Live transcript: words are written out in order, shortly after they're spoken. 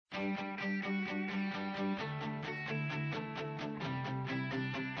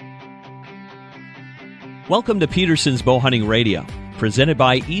Welcome to Peterson's Bowhunting Radio, presented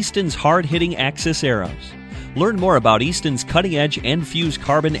by Easton's hard-hitting Axis Arrows. Learn more about Easton's cutting-edge and fused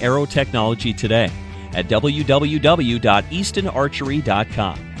carbon arrow technology today at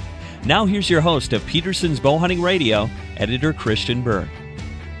www.eastonarchery.com. Now here's your host of Peterson's Bowhunting Radio, Editor Christian Berg.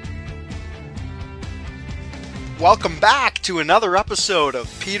 Welcome back to another episode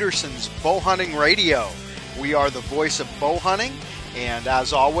of Peterson's Bowhunting Radio. We are the voice of bowhunting, and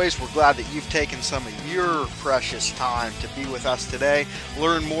as always, we're glad that you've taken some of your precious time to be with us today,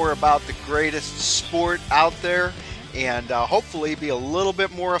 learn more about the greatest sport out there, and hopefully be a little bit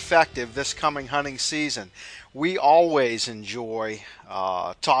more effective this coming hunting season. We always enjoy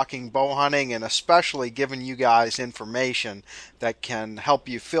talking bow hunting and especially giving you guys information that can help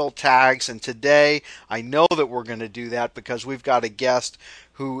you fill tags. And today I know that we're going to do that because we've got a guest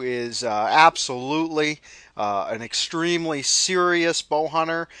who is absolutely an extremely serious bow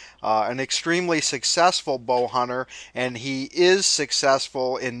hunter, an extremely successful bow hunter, and he is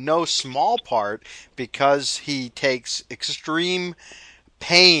successful in no small part because he takes extreme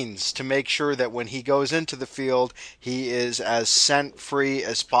pains to make sure that when he goes into the field, he is as scent-free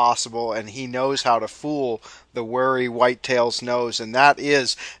as possible, and he knows how to fool the wary whitetail's nose, and that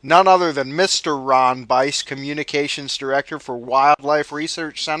is none other than Mr. Ron Bice, Communications Director for Wildlife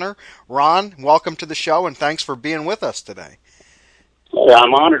Research Center. Ron, welcome to the show, and thanks for being with us today.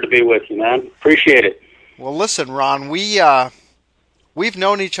 I'm honored to be with you, man. Appreciate it. Well, listen, Ron, we've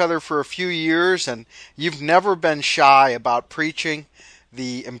known each other for a few years, and you've never been shy about preaching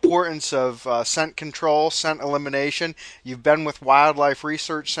the importance of scent control, scent elimination. You've been with Wildlife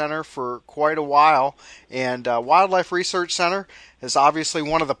Research Center for quite a while, and Wildlife Research Center is obviously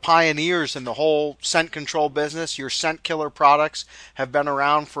one of the pioneers in the whole scent control business. Your scent killer products have been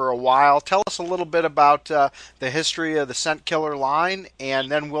around for a while. Tell us a little bit about the history of the scent killer line, and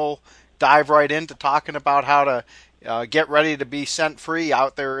then we'll dive right into talking about how to get ready to be scent-free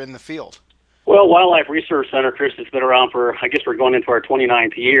out there in the field. Well, Wildlife Research Center, Chris, has been around for, I guess we're going into our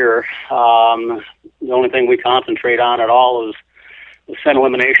 29th year. The only thing we concentrate on at all is the scent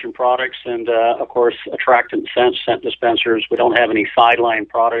elimination products and, of course, attractant scent dispensers. We don't have any sideline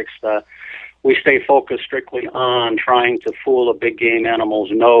products. We stay focused strictly on trying to fool a big game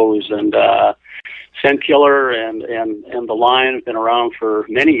animal's nose. And scent killer and the line have been around for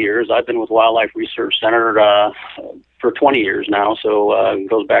many years. I've been with Wildlife Research Center for 20 years now, so it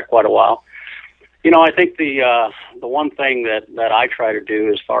goes back quite a while. You know, I think the one thing that I try to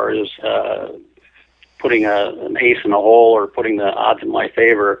do as far as putting an ace in a hole or putting the odds in my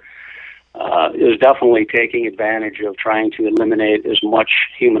favor is definitely taking advantage of trying to eliminate as much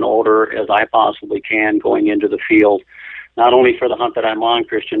human odor as I possibly can going into the field, not only for the hunt that I'm on,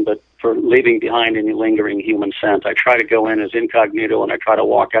 Christian, but for leaving behind any lingering human scent. I try to go in as incognito, and I try to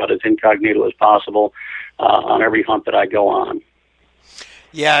walk out as incognito as possible on every hunt that I go on.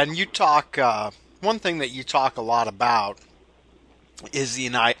 Yeah, and you talk... one thing that you talk a lot about is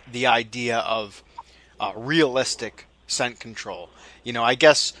the idea of realistic scent control. You know, I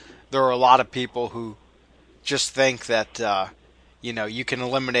guess there are a lot of people who just think that, you can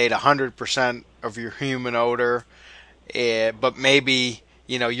eliminate 100% of your human odor, but maybe,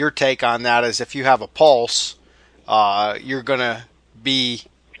 your take on that is if you have a pulse, you're going to be,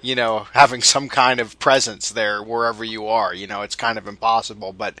 having some kind of presence there wherever you are. It's kind of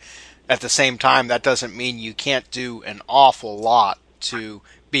impossible, but at the same time, that doesn't mean you can't do an awful lot to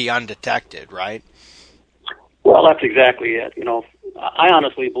be undetected, right? Well, that's exactly it. I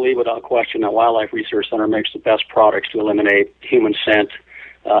honestly believe without question that Wildlife Research Center makes the best products to eliminate human scent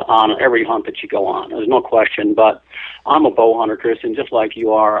on every hunt that you go on. There's no question, but I'm a bow hunter, Chris, and just like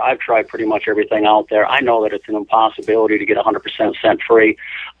you are, I've tried pretty much everything out there. I know that it's an impossibility to get 100% scent-free.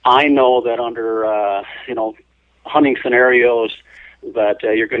 I know that under, hunting scenarios, that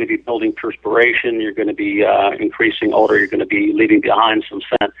you're going to be building perspiration, you're going to be increasing odor, you're going to be leaving behind some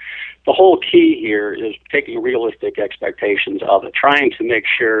scent. The whole key here is taking realistic expectations of it, trying to make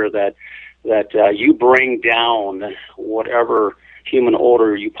sure that you bring down whatever human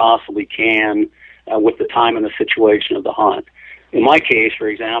odor you possibly can with the time and the situation of the hunt. In my case, for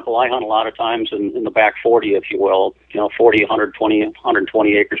example, I hunt a lot of times in the back 40, if you will, 40,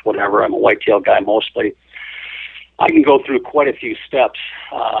 120 acres, whatever. I'm a whitetail guy mostly. I can go through quite a few steps,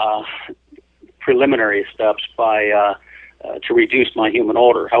 preliminary steps, to reduce my human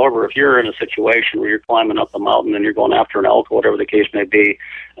odor. However, if you're in a situation where you're climbing up the mountain and you're going after an elk or whatever the case may be,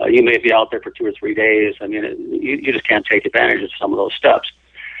 you may be out there for 2 or 3 days. I mean, you just can't take advantage of some of those steps.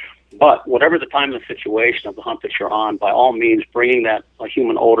 But whatever the time and the situation of the hunt that you're on, by all means, bringing that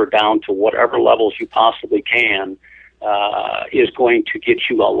human odor down to whatever levels you possibly can is going to get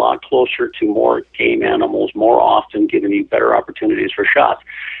you a lot closer to more game animals more often, giving you better opportunities for shots.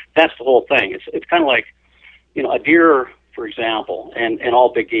 That's the whole thing. It's kind of like, a deer, for example, and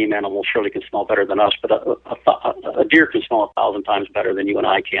all big game animals surely can smell better than us, but a deer can smell 1,000 times better than you and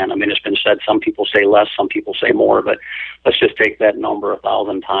I can. I mean, it's been said, some people say less, some people say more, but let's just take that number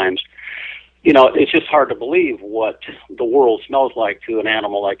 1,000 times. It's just hard to believe what the world smells like to an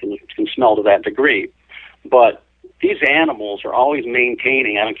animal that can smell to that degree. But these animals are always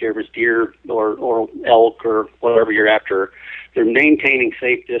maintaining, I don't care if it's deer or elk or whatever you're after, they're maintaining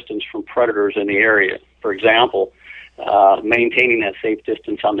safe distance from predators in the area. For example, maintaining that safe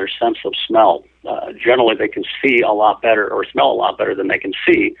distance on their sense of smell. Generally, they can see a lot better or smell a lot better than they can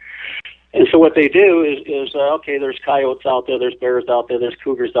see. And so what they do is okay, there's coyotes out there, there's bears out there, there's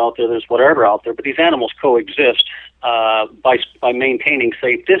cougars out there, there's whatever out there, but these animals coexist by maintaining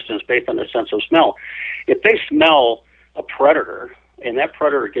safe distance based on their sense of smell. If they smell a predator and that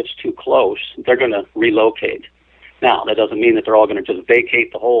predator gets too close, they're going to relocate. Now, that doesn't mean that they're all going to just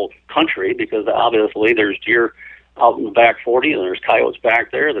vacate the whole country, because obviously there's deer out in the back 40 and there's coyotes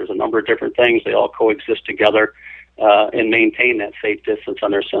back there. There's a number of different things. They all coexist together and maintain that safe distance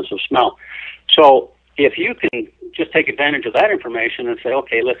on their sense of smell. So if you can just take advantage of that information and say,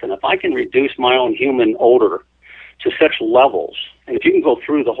 okay, listen, if I can reduce my own human odor to such levels, and if you can go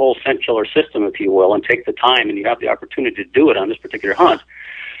through the whole scent killer system, if you will, and take the time, and you have the opportunity to do it on this particular hunt,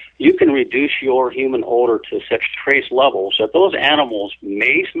 you can reduce your human odor to such trace levels that those animals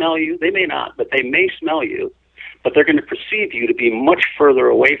may smell you, they may not, but they may smell you, but they're going to perceive you to be much further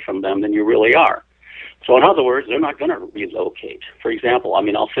away from them than you really are. So in other words, they're not going to relocate. For example,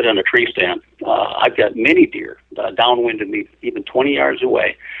 I'll sit on a tree stand. I've got many deer downwind of me, even 20 yards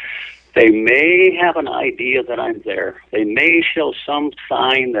away. They may have an idea that I'm there. They may show some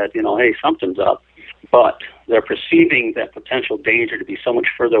sign that, hey, something's up, but they're perceiving that potential danger to be so much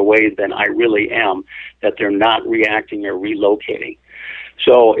further away than I really am that they're not reacting or relocating.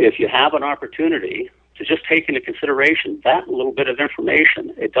 So if you have an opportunity to just take into consideration that little bit of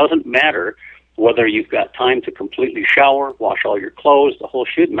information, it doesn't matter whether you've got time to completely shower, wash all your clothes, the whole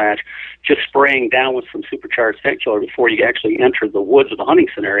shoot match, just spraying down with some supercharged scent killer before you actually enter the woods of the hunting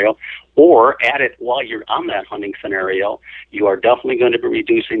scenario, or add it while you're on that hunting scenario, you are definitely going to be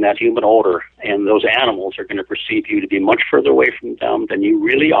reducing that human odor, and those animals are going to perceive you to be much further away from them than you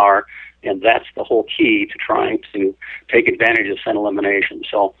really are, and that's the whole key to trying to take advantage of scent elimination.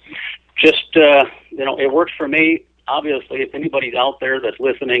 So just, it works for me. Obviously, if anybody out there that's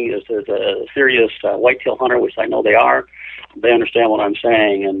listening is a serious whitetail hunter, which I know they are, they understand what I'm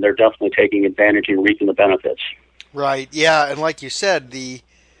saying, and they're definitely taking advantage and reaping the benefits. Right, yeah, and like you said, the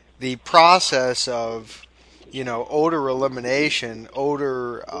process of, odor elimination,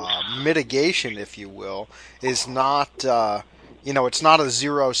 odor mitigation, if you will, is not, it's not a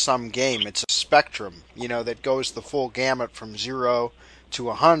zero-sum game. It's a spectrum, that goes the full gamut from 0 to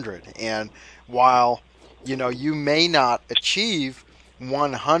 100, and while you may not achieve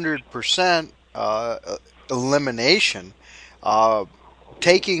 100% elimination.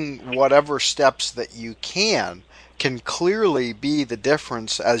 Taking whatever steps that you can clearly be the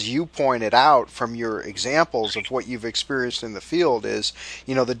difference, as you pointed out from your examples of what you've experienced in the field, is,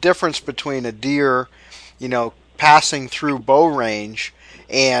 the difference between a deer, passing through bow range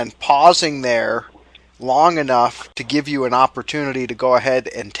and pausing there long enough to give you an opportunity to go ahead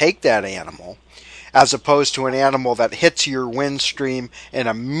and take that animal, as opposed to an animal that hits your wind stream and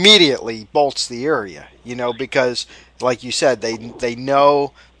immediately bolts the area, because, like you said, they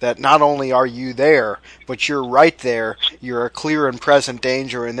know that not only are you there, but you're right there, you're a clear and present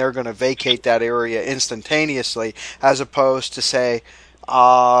danger, and they're going to vacate that area instantaneously, as opposed to, say,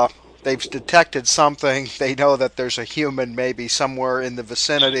 they've detected something, they know that there's a human maybe somewhere in the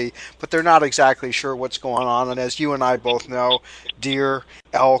vicinity, but they're not exactly sure what's going on. And as you and I both know, deer,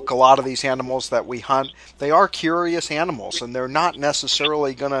 elk, a lot of these animals that we hunt, they are curious animals, and they're not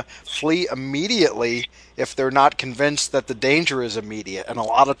necessarily going to flee immediately if they're not convinced that the danger is immediate. And a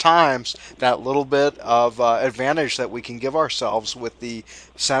lot of times, that little bit of advantage that we can give ourselves with the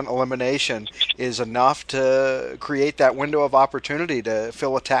scent elimination is enough to create that window of opportunity to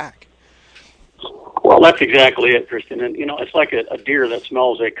fill a tack. Well, that's exactly it, Christian. And, it's like a deer that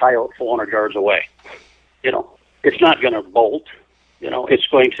smells a coyote 400 yards away. It's not going to bolt. It's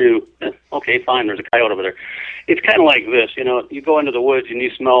going to, okay, fine, there's a coyote over there. It's kind of like this, you go into the woods and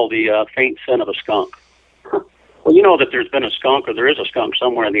you smell the faint scent of a skunk. Well, you know that there's been a skunk, or there is a skunk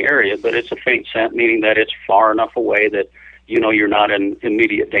somewhere in the area, but it's a faint scent, meaning that it's far enough away that, you're not in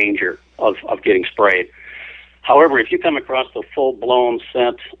immediate danger of getting sprayed. However, if you come across the full-blown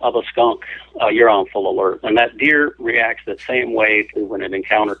scent of a skunk, you're on full alert. And that deer reacts the same way to when it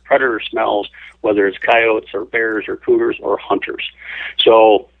encounters predator smells, whether it's coyotes or bears or cougars or hunters.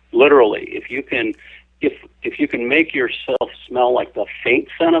 So literally, if you can make yourself smell like the faint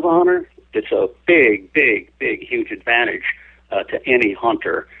scent of a hunter, it's a big, huge advantage to any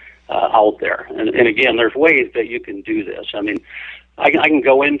hunter out there. And again, there's ways that you can do this. I mean, I can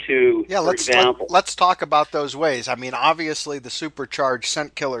go into, for example. Let's talk about those ways. I mean, obviously the supercharged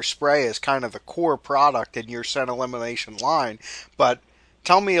scent killer spray is kind of the core product in your scent elimination line, but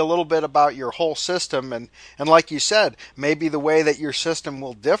tell me a little bit about your whole system, and like you said, maybe the way that your system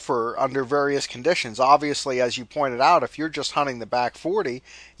will differ under various conditions. Obviously, as you pointed out, if you're just hunting the back 40,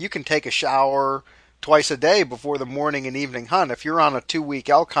 you can take a shower twice a day before the morning and evening hunt. If you're on a 2-week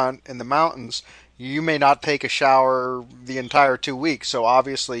elk hunt in the mountains, you may not take a shower the entire 2 weeks. So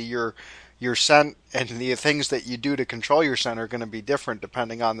obviously your scent and the things that you do to control your scent are going to be different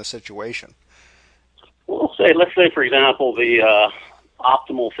depending on the situation. Well, let's say for example, the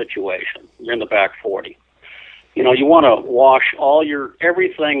optimal situation. You're in the back 40. You know, you want to wash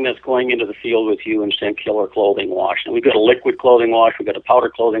everything that's going into the field with you in scent killer clothing wash. And we've got a liquid clothing wash, we've got a powder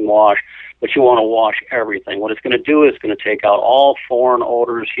clothing wash, but you want to wash everything. What it's going to do is it's going to take out all foreign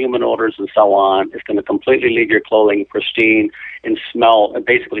odors, human odors, and so on. It's going to completely leave your clothing pristine and smell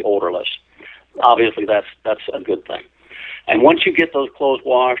basically odorless. Obviously, that's a good thing. And once you get those clothes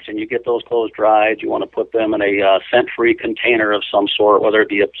washed and you get those clothes dried, you want to put them in a scent-free container of some sort, whether it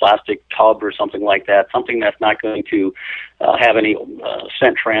be a plastic tub or something like that, something that's not going to have any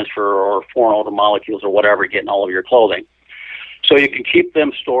scent transfer or foreign odor molecules or whatever getting all of your clothing. So you can keep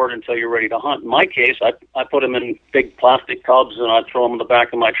them stored until you're ready to hunt. In my case, I put them in big plastic tubs and I throw them in the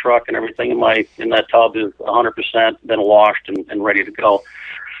back of my truck, and everything in that tub is 100% been washed and ready to go.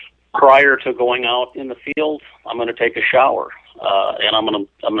 Prior to going out in the field, I'm going to take a shower, and I'm going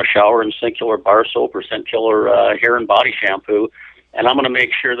to shower in scent killer bar soap or scent killer hair and body shampoo, and I'm going to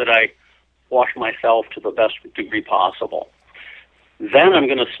make sure that I wash myself to the best degree possible. Then I'm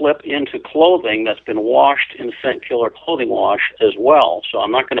going to slip into clothing that's been washed in scent killer clothing wash as well. So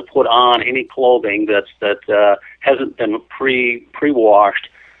I'm not going to put on any clothing that hasn't been pre-washed.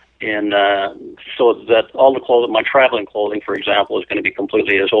 So that all the clothing, my traveling clothing, for example, is going to be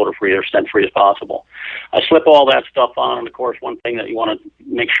completely as odor-free or scent-free as possible. I slip all that stuff on, and of course, one thing that you want to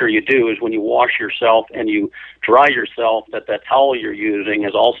make sure you do is when you wash yourself and you dry yourself, that towel you're using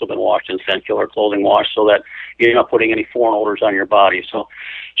has also been washed in scent killer clothing wash, so that you're not putting any foreign odors on your body. So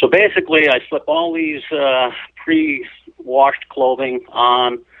basically, I slip all these pre-washed clothing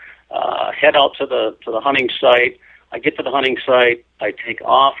on, head out to the hunting site. I get to the hunting site, I take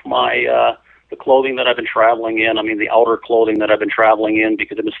off my the clothing that I've been traveling in, the outer clothing that I've been traveling in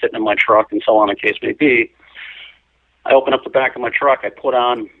because it's been sitting in my truck and so on, the case may be. I open up the back of my truck, I put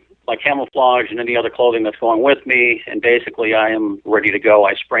on my camouflage and any other clothing that's going with me, and basically I am ready to go.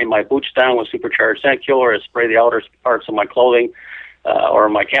 I spray my boots down with supercharged scent killer, I spray the outer parts of my clothing or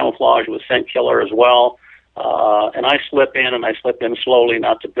my camouflage with scent killer as well. And I slip in slowly,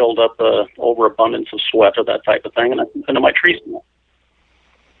 not to build up overabundance of sweat or that type of thing, and into my tree stand.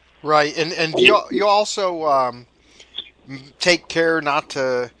 Right, and you also take care not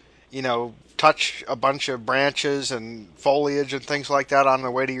to, touch a bunch of branches and foliage and things like that on the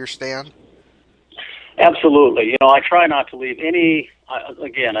way to your stand? Absolutely. I try not to leave any.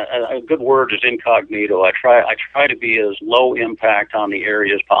 Again, a good word is incognito. I try to be as low impact on the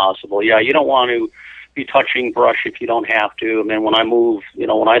area as possible. Yeah, you don't want to be touching brush if you don't have to. And then when I move,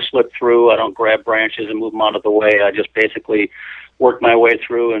 when I slip through, I don't grab branches and move them out of the way. I just basically work my way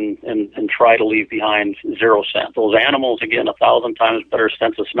through and try to leave behind zero scent. Those animals, again, 1,000 times better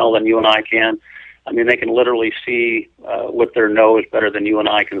sense of smell than you and I can. They can literally see with their nose better than you and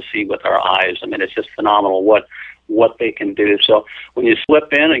I can see with our eyes. It's just phenomenal what they can do. So when you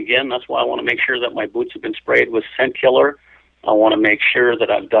slip in, again, that's why I want to make sure that my boots have been sprayed with scent killer. I want to make sure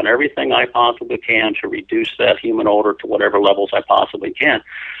that I've done everything I possibly can to reduce that human odor to whatever levels I possibly can.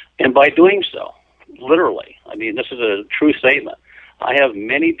 And by doing so, literally, this is a true statement. I have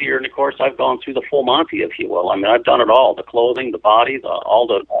many deer, and of course, I've gone through the full Monty, if you will. I've done it all: the clothing, the body,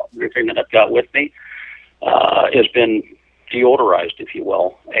 everything that I've got with me has been deodorized, if you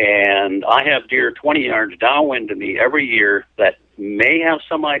will. And I have deer 20 yards downwind of me every year that may have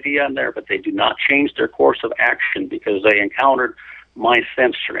some idea in there, but they do not change their course of action because they encountered my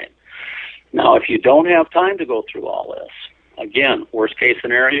scent strain. Now, if you don't have time to go through all this, again, worst case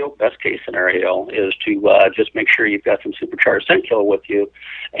scenario, best case scenario is to just make sure you've got some supercharged scent killer with you,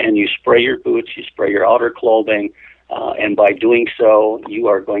 and you spray your boots, you spray your outer clothing, And by doing so, you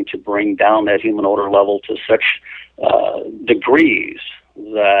are going to bring down that human odor level to such degrees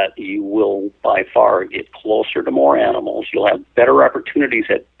that you will by far get closer to more animals. You'll have better opportunities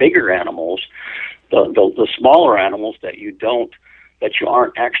at bigger animals. The smaller animals that you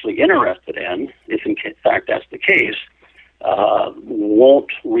aren't actually interested in, if in fact that's the case,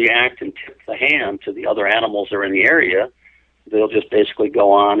 won't react and tip the hand to the other animals that are in the area. They'll just basically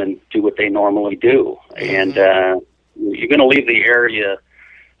go on and do what they normally do. And you're going to leave the area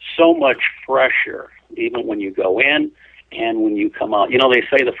so much fresher, even when you go in and when you come out. You know, they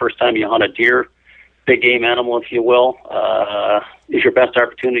say the first time you hunt a deer, big game animal, if you will, is your best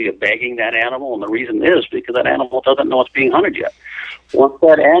opportunity of bagging that animal. And the reason is because that animal doesn't know it's being hunted yet. Once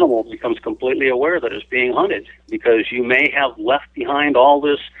that animal becomes completely aware that it's being hunted, because you may have left behind all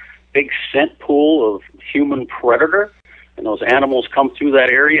this big scent pool of human predator, and those animals come through that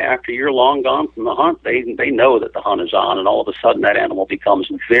area after you're long gone from the hunt, they know that the hunt is on, and all of a sudden that animal becomes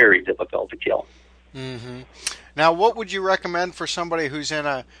very difficult to kill. Mm-hmm. Now, what would you recommend for somebody who's in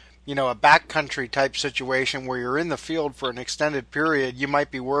a backcountry type situation where you're in the field for an extended period? You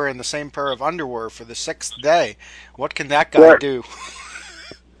might be wearing the same pair of underwear for the 6th day. What can that guy do?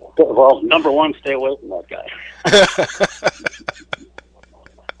 Well, number one, stay away from that guy.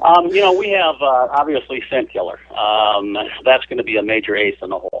 We have obviously scent killer. That's going to be a major ace in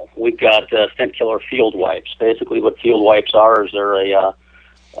the hole. We've got scent killer field wipes. Basically, what field wipes are is they're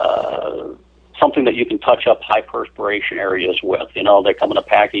something that you can touch up high perspiration areas with. You know, they come in a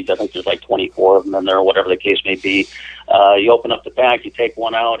package. I think there's like 24 of them in there, whatever the case may be. You open up the pack, you take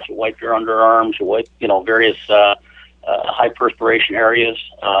one out, you wipe your underarms, you wipe, various high perspiration areas.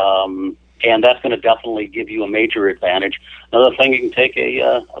 And that's going to definitely give you a major advantage. Another thing, you can take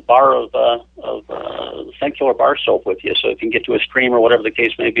a bar of scent killer bar soap with you. So if you can get to a stream or whatever the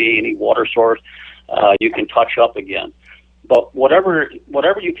case may be, any water source, you can touch up again. But whatever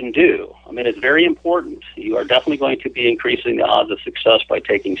you can do, I mean, it's very important. You are definitely going to be increasing the odds of success by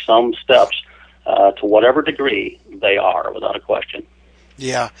taking some steps to whatever degree they are, without a question.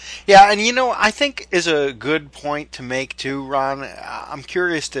 Yeah, and I think is a good point to make too, Ron. I'm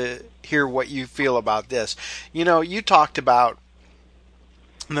curious to hear what you feel about this. You talked about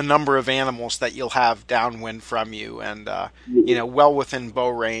the number of animals that you'll have downwind from you and, well within bow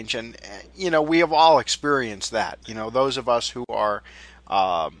range. And, we have all experienced that. Those of us who are,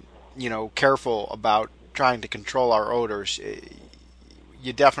 careful about trying to control our odors,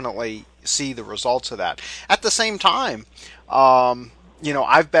 you definitely see the results of that. At the same time,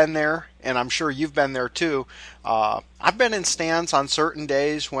 I've been there, and I'm sure you've been there too. I've been in stands on certain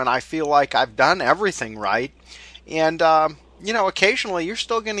days when I feel like I've done everything right. And, occasionally you're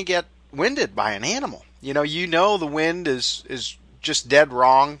still going to get winded by an animal. The wind is just dead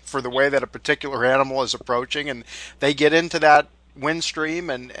wrong for the way that a particular animal is approaching, and they get into that wind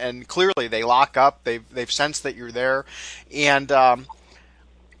stream, and clearly they lock up. They've sensed that you're there. And,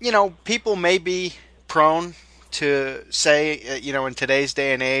 people may be prone to say, in today's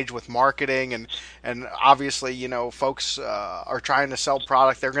day and age with marketing and obviously, folks are trying to sell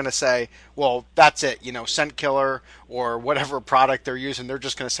product, they're going to say, well, that's it, scent killer or whatever product they're using, they're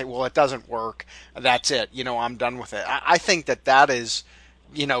just going to say, well, it doesn't work, that's it, I'm done with it. I think that is,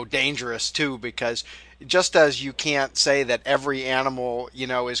 dangerous too, because just as you can't say that every animal,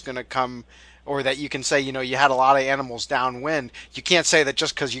 is going to come, or that you can say, you had a lot of animals downwind, you can't say that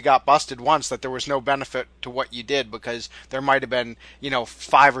just because you got busted once that there was no benefit to what you did, because there might have been,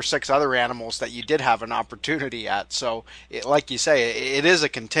 5 or 6 other animals that you did have an opportunity at. So, like you say, it is a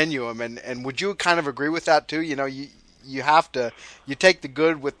continuum. And would you kind of agree with that too? You have to, you take the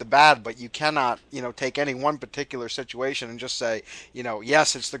good with the bad, but you cannot, take any one particular situation and just say,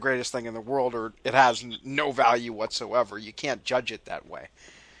 yes, it's the greatest thing in the world, or it has no value whatsoever. You can't judge it that way.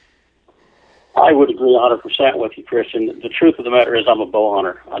 I would agree 100% with you, Christian. The truth of the matter is I'm a bow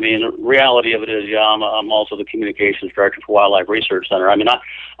hunter. I mean, the reality of it is, I'm also the communications director for Wildlife Research Center. I mean,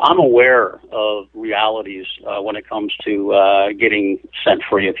 I'm aware of realities when it comes to getting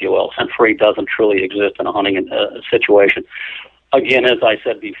scent-free, if you will. Scent-free doesn't truly exist in a hunting situation. Again, as I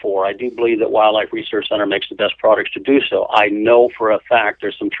said before, I do believe that Wildlife Research Center makes the best products to do so. I know for a fact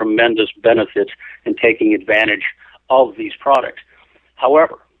there's some tremendous benefits in taking advantage of these products.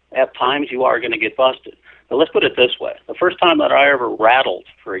 However, at times you are going to get busted. Now, let's put it this way. The first time that I ever rattled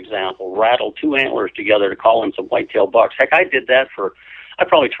 2 antlers together to call in some whitetail bucks, heck, I did that I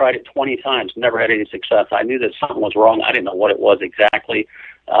probably tried it 20 times, never had any success. I knew that something was wrong. I didn't know what it was exactly.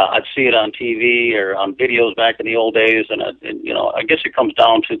 I'd see it on TV or on videos back in the old days, and I guess it comes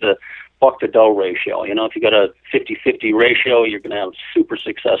down to buck to doe ratio. You know, if you got a 50-50 ratio, you're going to have super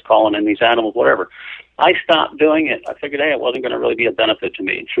success calling in these animals, whatever. I stopped doing it. I figured, hey, it wasn't going to really be a benefit to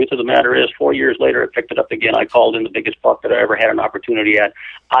me. Truth of the matter is, 4 years later, I picked it up again. I called in the biggest buck that I ever had an opportunity at.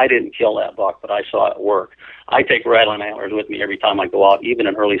 I didn't kill that buck, but I saw it work. I take rattling antlers with me every time I go out, even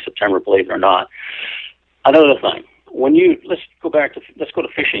in early September, believe it or not. Another thing, let's go to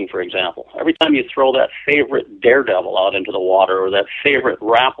fishing, for example. Every time you throw that favorite daredevil out into the water or that favorite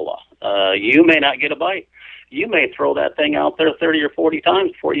Rapala, you may not get a bite. You may throw that thing out there 30 or 40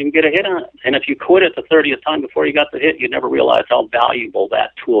 times before you can get a hit on it. And if you quit it the 30th time before you got the hit, you never realize how valuable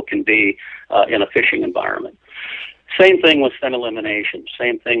that tool can be in a fishing environment. Same thing with scent elimination.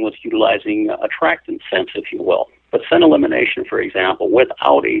 Same thing with utilizing attractant scents, if you will. But scent elimination, for example,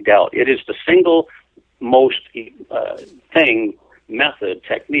 without a doubt, it is the single most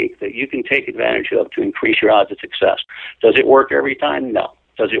technique that you can take advantage of to increase your odds of success. Does it work every time? No.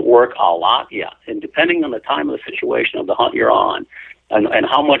 Does it work a lot? Yeah. And depending on the time of the situation of the hunt you're on and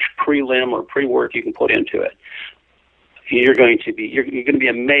how much prelim or pre-work you can put into it, you're going to be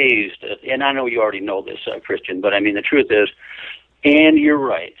amazed. And I know you already know this, Christian, but I mean, the truth is, and you're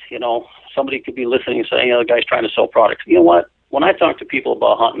right, you know, somebody could be listening and saying, the guy's trying to sell products. You know what? When I talk to people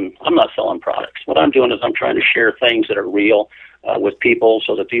about hunting, I'm not selling products. What I'm doing is I'm trying to share things that are real with people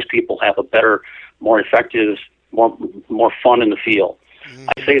so that these people have a better, more effective, more fun in the field. Mm-hmm.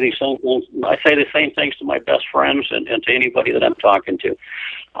 I say the same things to my best friends and to anybody that I'm talking to.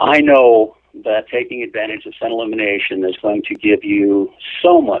 I know that taking advantage of scent elimination is going to give you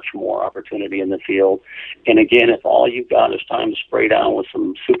so much more opportunity in the field. And again, if all you've got is time to spray down with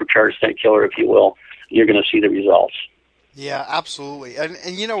some supercharged scent killer, if you will, you're going to see the results. Yeah, absolutely. And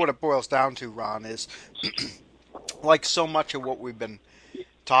you know what it boils down to, Ron, is like so much of what we've been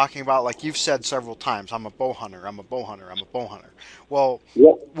talking about, like you've said several times, I'm a bow hunter, I'm a bow hunter, I'm a bow hunter. Well,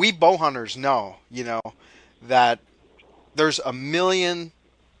 yep. We bow hunters know, that there's a million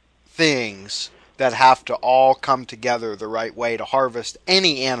things that have to all come together the right way to harvest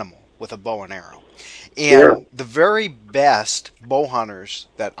any animal with a bow and arrow. And the very best bow hunters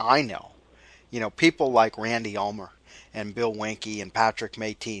that I know, people like Randy Ulmer and Bill Winke and Patrick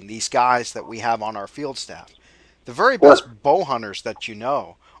Mateen, these guys that we have on our field staff, the very best bow hunters that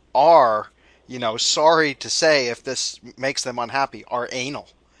are, sorry to say if this makes them unhappy, are anal.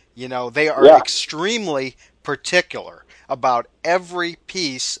 They are extremely particular about every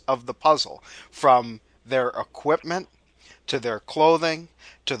piece of the puzzle, from their equipment to their clothing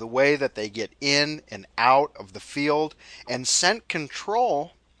to the way that they get in and out of the field. And scent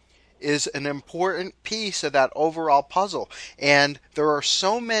control is an important piece of that overall puzzle. And there are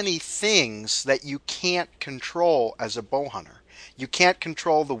so many things that you can't control as a bow hunter. You can't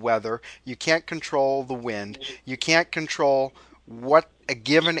control the weather. You can't control the wind. You can't control what a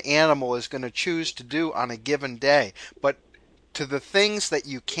given animal is going to choose to do on a given day. But to the things that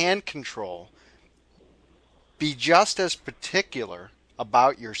you can control, be just as particular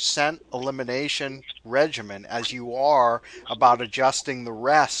about your scent elimination regimen as you are about adjusting the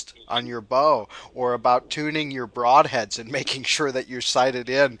rest on your bow, or about tuning your broadheads and making sure that you're sighted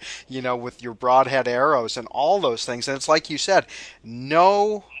in, with your broadhead arrows and all those things. And it's like you said,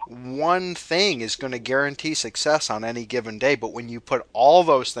 no one thing is going to guarantee success on any given day, but when you put all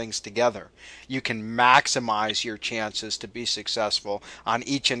those things together, you can maximize your chances to be successful on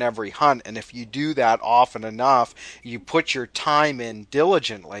each and every hunt. And if you do that often enough, you put your time in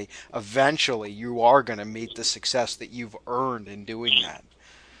diligently, eventually you are going to meet the success that you've earned in doing that.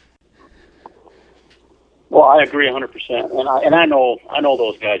 Well, I agree 100%, and I know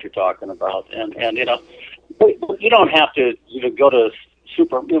those guys you're talking about, and you don't have to go to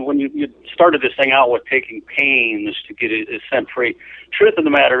when you started this thing out with taking pains to get it scent free. Truth of the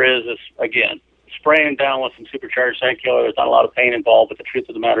matter is again, spraying down with some supercharged scent killer. There's not a lot of pain involved, but the truth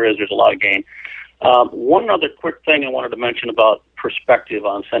of the matter is there's a lot of gain. One other quick thing I wanted to mention about perspective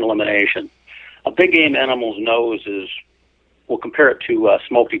on scent elimination. A big game animal's nose we'll compare it to a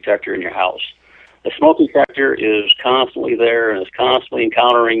smoke detector in your house. The smoke detector is constantly there and is constantly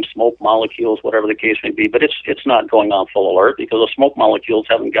encountering smoke molecules, whatever the case may be, but it's not going on full alert because the smoke molecules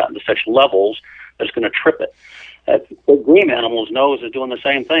haven't gotten to such levels that's going to trip it. The game animal's nose is doing the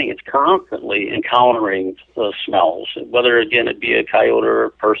same thing. It's constantly encountering the smells, whether, again, it be a coyote or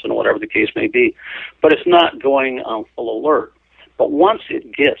a person or whatever the case may be, but it's not going on full alert. But once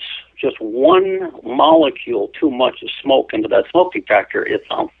it gets just one molecule too much of smoke into that smoke detector, it's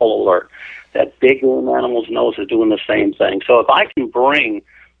on full alert. That big game animal's nose is doing the same thing. So if I can bring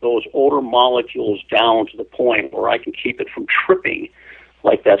those odor molecules down to the point where I can keep it from tripping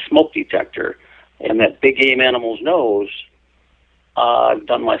like that smoke detector and that big game animal's nose, I've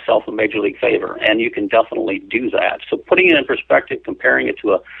done myself a major league favor, and you can definitely do that. So putting it in perspective, comparing it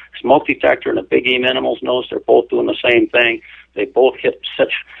to a smoke detector and a big game animal's nose, they're both doing the same thing. They both hit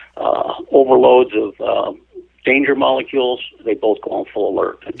such overloads of danger molecules. They both go on full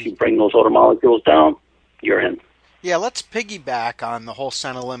alert. If you bring those odor molecules down, you're in. Yeah, let's piggyback on the whole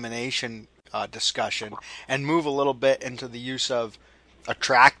scent elimination discussion and move a little bit into the use of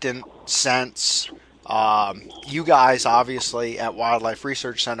attractant scents. You guys, obviously, at Wildlife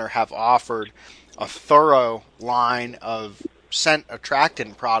Research Center have offered a thorough line of scent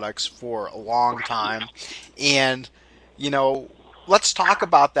attractant products for a long time. And, you know, let's talk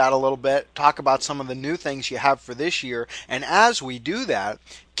about that a little bit, talk about some of the new things you have for this year. And as we do that,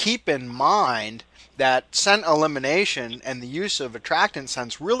 keep in mind that scent elimination and the use of attractant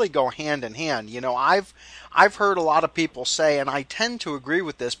scents really go hand in hand. You know, I've heard a lot of people say, and I tend to agree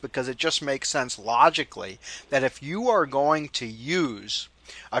with this because it just makes sense logically, that if you are going to use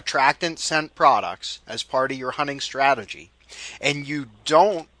attractant scent products as part of your hunting strategy, and you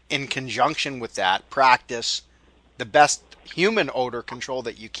don't, in conjunction with that, practice the best human odor control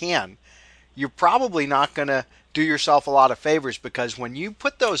that you can, you're probably not going to do yourself a lot of favors, because when you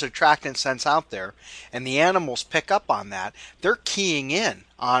put those attractant scents out there and the animals pick up on that, they're keying in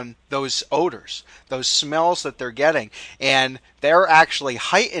on those odors, those smells that they're getting, and they're actually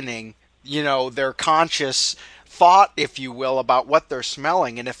heightening, you know, their conscious thought, if you will, about what they're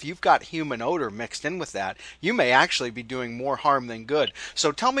smelling. And if you've got human odor mixed in with that, you may actually be doing more harm than good.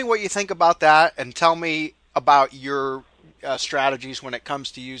 So tell me what you think about that, and tell me about your strategies when it comes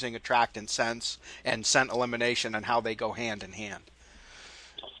to using attractant scents and scent elimination and how they go hand in hand.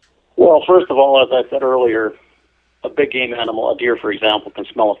 Well, first of all, as I said earlier, a big game animal, a deer, for example, can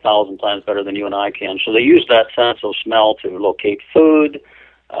smell 1,000 times better than you and I can. So they use that sense of smell to locate food,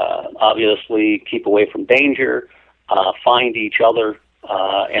 obviously keep away from danger, find each other,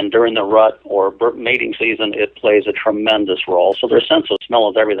 and during the rut or mating season, it plays a tremendous role. So their sense of smell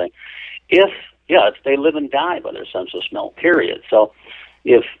is everything. They live and die by their sense of smell, period. So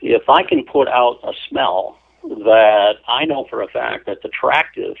if I can put out a smell that I know for a fact that's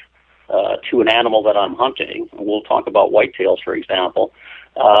attractive to an animal that I'm hunting, and we'll talk about whitetails, for example,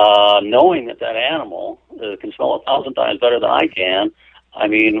 knowing that animal can smell 1,000 times better than I can, I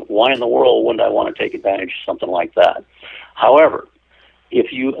mean, why in the world wouldn't I want to take advantage of something like that? However,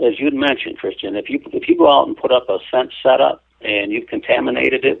 if you, as you'd mentioned, Christian, if you go out and put up a scent setup and you've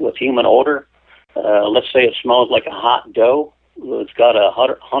contaminated it with human odor, let's say it smells like a hot doe, it's got a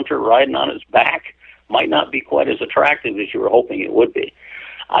hunter riding on its back, might not be quite as attractive as you were hoping it would be.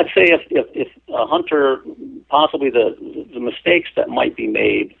 I'd say if a hunter, possibly the mistakes that might be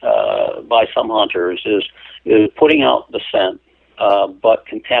made by some hunters is putting out the scent, but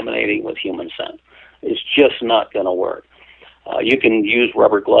contaminating with human scent. It's just not going to work. You can use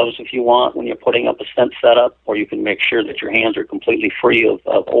rubber gloves if you want when you're putting up a scent setup, or you can make sure that your hands are completely free of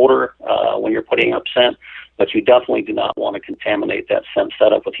odor when you're putting up scent, but you definitely do not want to contaminate that scent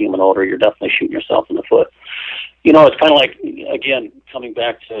setup with human odor. You're definitely shooting yourself in the foot. You know, it's kind of like, again, coming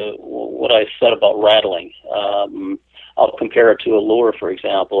back to what I said about rattling. I'll compare it to a lure, for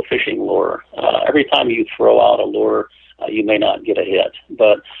example, a fishing lure. Every time you throw out a lure, you may not get a hit.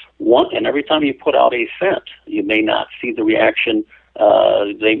 And every time you put out a scent, you may not see the reaction.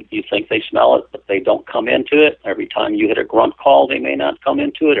 You think they smell it, but they don't come into it. Every time you hit a grunt call, they may not come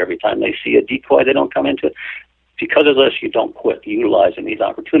into it. Every time they see a decoy, they don't come into it. Because of this, you don't quit utilizing these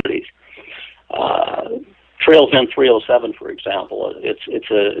opportunities. Trails N307, for example, it's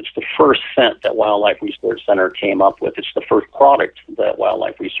the first scent that Wildlife Research Center came up with. It's the first product that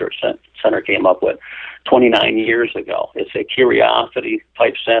Wildlife Research Center came up with 29 years ago. It's a curiosity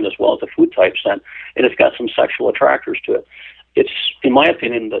type scent as well as a food type scent, and it's got some sexual attractors to it. It's, in my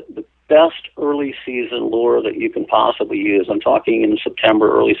opinion, the best early season lure that you can possibly use. I'm talking in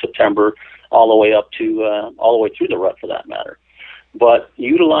September, early September, all the way up to all the way through the rut, for that matter. But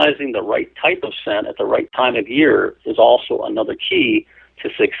utilizing the right type of scent at the right time of year is also another key to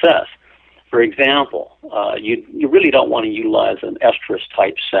success. For example, you really don't want to utilize an estrus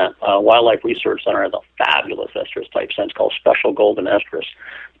type scent. Wildlife Research Center has a fabulous estrus type scent. It's called Special Golden Estrus.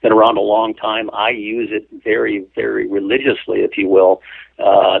 It's been around a long time. I use it very, very religiously, if you will,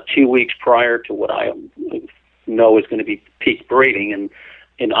 2 weeks prior to what I know is going to be peak breeding.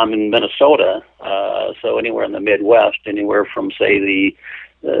 And I'm in Minnesota, so anywhere in the Midwest, anywhere from, say,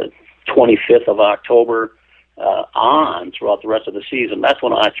 the 25th of October on throughout the rest of the season. That's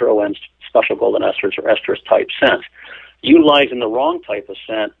when I throw in Special Golden Estrus or estrus type scents. Utilizing the wrong type of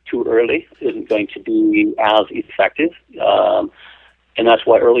scent too early isn't going to be as effective, and that's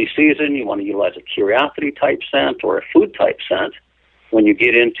why early season you want to utilize a curiosity type scent or a food type scent When you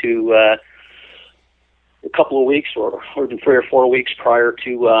get into a couple of weeks or even 3 or 4 weeks prior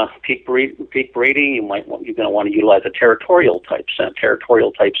to peak breeding, you're going to want to utilize a territorial type scent.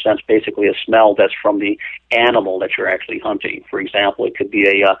 Territorial type scent is basically a smell that's from the animal that you're actually hunting. For example, it could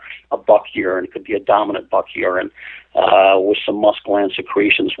be a buck urine, it could be a dominant buck urine with some muscgland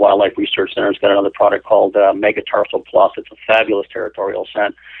secretions. Wildlife Research Center's got another product called Megatarsal Plus. It's a fabulous territorial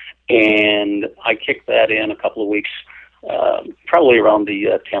scent, and I kicked that in a couple of weeks. Probably around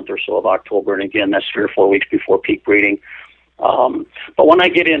the 10th or so of October, and again, that's 3 or 4 weeks before peak breeding. But when I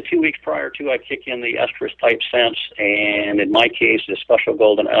get in 2 weeks prior to, I kick in the estrus type scents, and in my case, the Special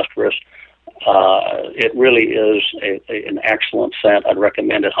Golden Estrus. It really is an excellent scent. I'd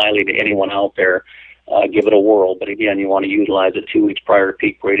recommend it highly to anyone out there. Give it a whirl, but again, you want to utilize it 2 weeks prior to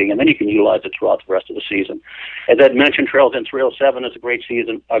peak breeding, and then you can utilize it throughout the rest of the season. As Ed mentioned, Trails in 307 is a great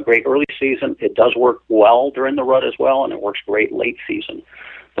season, a great early season. It does work well during the rut as well, and it works great late season.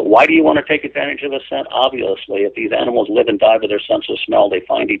 But why do you want to take advantage of a scent? Obviously, if these animals live and die with their sense of smell, they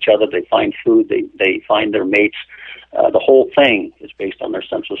find each other, they find food, they find their mates. The whole thing is based on their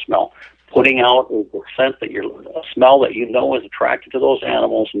sense of smell. Putting out a scent a smell that you know is attracted to those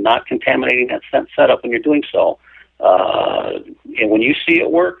animals, not contaminating that scent setup when you're doing so. And when you see it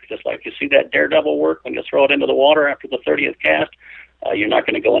work, just like you see that daredevil work when you throw it into the water after the 30th cast, you're not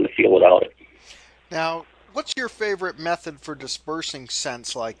going to go in the field without it. Now, what's your favorite method for dispersing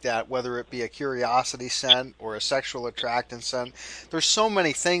scents like that, whether it be a curiosity scent or a sexual attractant scent? There's so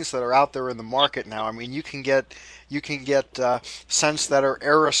many things that are out there in the market now. I mean, you can get scents that are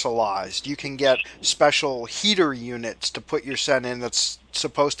aerosolized. You can get special heater units to put your scent in that's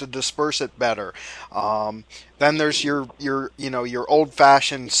supposed to disperse it better. Then there's your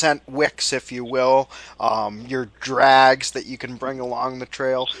old-fashioned scent wicks, if you will, your drags that you can bring along the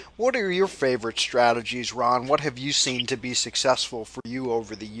trail. What are your favorite strategies, Ron? What have you seen to be successful for you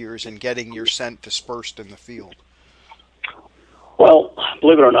over the years in getting your scent dispersed in the field? Well,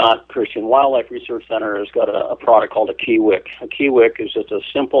 believe it or not, Christian, Wildlife Research Center has got a product called a key wick. A key wick is just a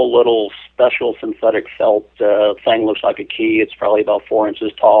simple little special synthetic felt thing. Looks like a key. It's probably about 4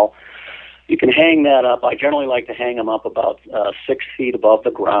 inches tall. You can hang that up. I generally like to hang them up about 6 feet above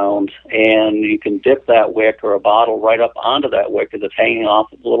the ground, and you can dip that wick or a bottle right up onto that wick as it's hanging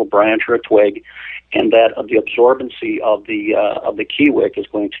off a little branch or a twig, and that the absorbency of the key wick is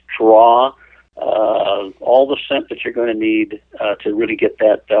going to draw all the scent that you're going to need to really get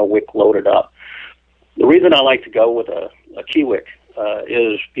that wick loaded up. The reason I like to go with a key wick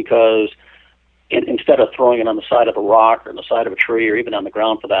is because instead of throwing it on the side of a rock or on the side of a tree or even on the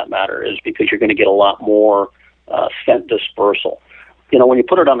ground for that matter, is because you're going to get a lot more scent dispersal. You know, when you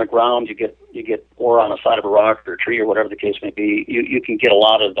put it on the ground, you get or on the side of a rock or a tree or whatever the case may be, you can get a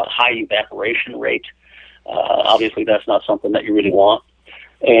lot of the high evaporation rate. Obviously, that's not something that you really want.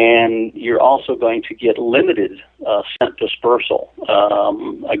 And you're also going to get limited scent dispersal.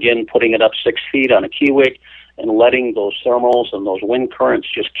 Again, putting it up 6 feet on a key wick and letting those thermals and those wind currents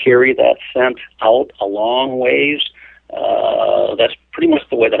just carry that scent out a long ways. That's pretty much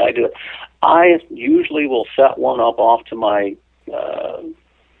the way that I do it. I usually will set one up off to my,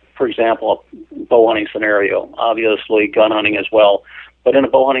 for example, a bow hunting scenario, obviously gun hunting as well. But in a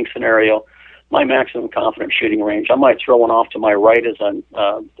bow hunting scenario, my maximum confidence shooting range, I might throw one off to my right as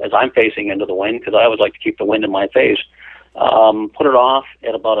I'm facing into the wind, because I always like to keep the wind in my face. Put it off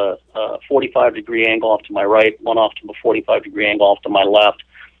at about a 45-degree angle off to my right, one off to a 45-degree angle off to my left.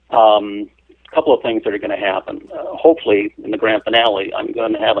 A couple of things that are going to happen. Hopefully, in the grand finale, I'm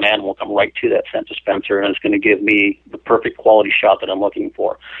going to have an animal come right to that scent dispenser, and it's going to give me the perfect quality shot that I'm looking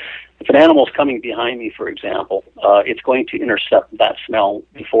for. If an animal is coming behind me, for example, it's going to intercept that smell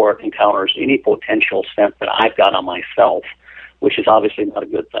before it encounters any potential scent that I've got on myself, which is obviously not a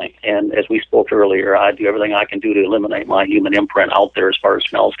good thing. And as we spoke earlier, I do everything I can do to eliminate my human imprint out there as far as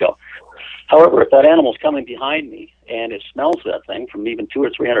smells go. However, if that animal's coming behind me and it smells that thing from even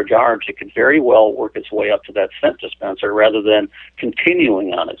 200 or 300 yards, it could very well work its way up to that scent dispenser rather than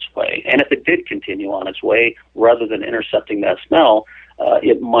continuing on its way. And if it did continue on its way, rather than intercepting that smell,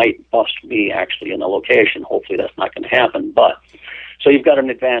 it might bust me actually in the location. Hopefully that's not going to happen. But so you've got an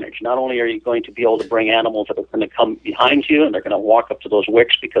advantage. Not only are you going to be able to bring animals that are going to come behind you and they're going to walk up to those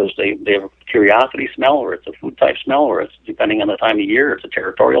wicks because they have a curiosity smell, or it's a food type smell, or it's, depending on the time of year, it's a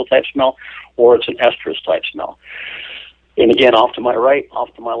territorial type smell, or it's an estrus type smell. And again, off to my right,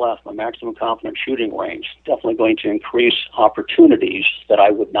 off to my left, my maximum confidence shooting range, definitely going to increase opportunities that I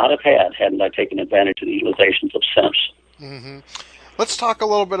would not have had hadn't I taken advantage of the utilizations of scents. Mm-hmm. Let's talk a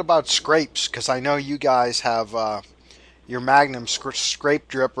little bit about scrapes, because I know you guys have your Magnum scrape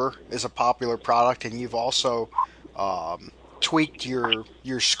dripper is a popular product, and you've also tweaked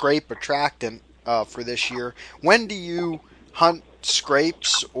your scrape attractant for this year. When do you hunt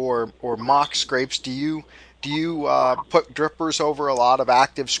scrapes or mock scrapes? Do you put drippers over a lot of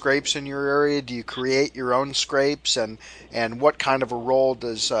active scrapes in your area? Do you create your own scrapes, and what kind of a role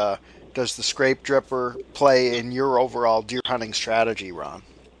does the scrape dripper play in your overall deer hunting strategy, Ron?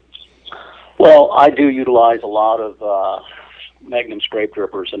 Well, I do utilize a lot of Magnum scrape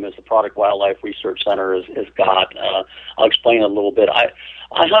drippers, and as the Product Wildlife Research Center has got, I'll explain a little bit.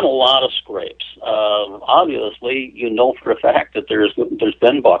 I hunt a lot of scrapes. Obviously, you know for a fact that there's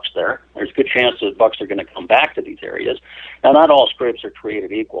been bucks there. There's a good chance that bucks are going to come back to these areas. Now, not all scrapes are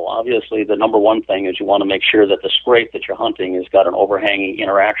created equal. Obviously, the number one thing is you want to make sure that the scrape that you're hunting has got an overhanging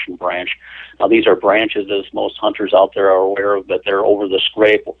interaction branch. Now, these are branches, as most hunters out there are aware of, that they're over the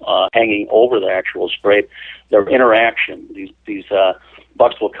scrape, hanging over the actual scrape. Their interaction, these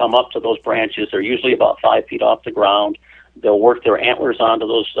bucks will come up to those branches. They're usually about 5 feet off the ground. They'll work their antlers onto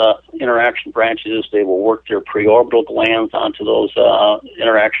those interaction branches. They will work their preorbital glands onto those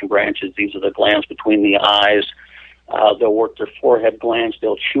interaction branches. These are the glands between the eyes. They'll work their forehead glands.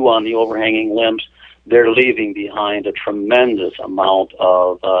 They'll chew on the overhanging limbs. They're leaving behind a tremendous amount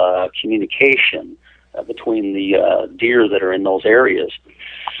of communication between the deer that are in those areas.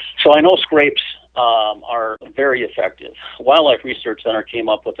 So I know scrapes are very effective. Wildlife Research Center came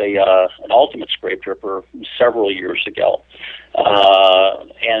up with an ultimate scrape dripper several years ago,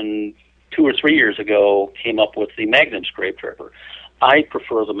 and 2 or 3 years ago came up with the Magnum scrape dripper. I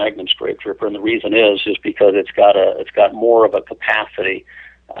prefer the Magnum scrape dripper, and the reason is because it's got more of a capacity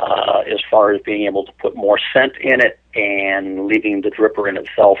as far as being able to put more scent in it and leaving the dripper in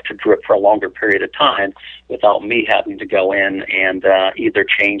itself to drip for a longer period of time without me having to go in and either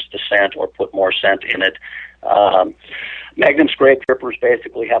change the scent or put more scent in it. Magnum scrape drippers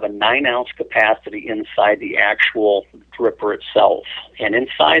basically have a 9-ounce capacity inside the actual dripper itself. And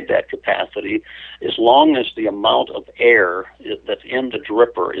inside that capacity, as long as the amount of air that's in the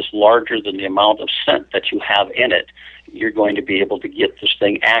dripper is larger than the amount of scent that you have in it, you're going to be able to get this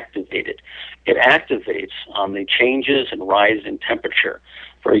thing activated. It activates on the changes and rise in temperature.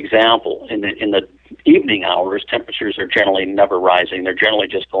 For example, in the evening hours, temperatures are generally never rising. They're generally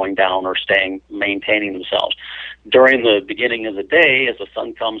just going down or maintaining themselves. During the beginning of the day, as the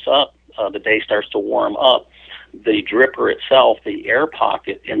sun comes up, the day starts to warm up. The dripper itself, the air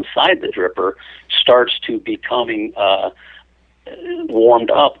pocket inside the dripper, starts to becoming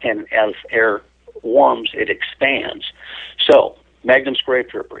warmed up, and as air warms, it expands. So, Magnum scrape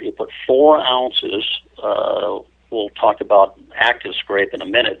dripper, you put 4 ounces. We'll talk about active scrape in a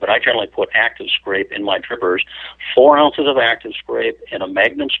minute, but I generally put active scrape in my drippers. 4 ounces of active scrape in a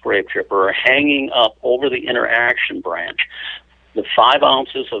Magnum scrape dripper hanging up over the interaction branch. The 5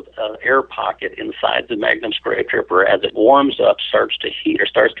 ounces of air pocket inside the Magnum scrape dripper, as it warms up, starts to heat or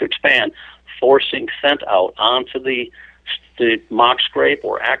starts to expand, forcing scent out onto the mock scrape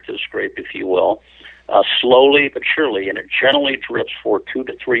or active scrape, if you will, slowly but surely, and it generally drips for 2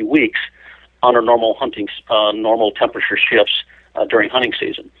 to 3 weeks under normal temperature shifts during hunting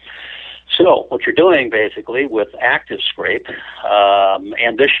season. So what you're doing basically with active scrape,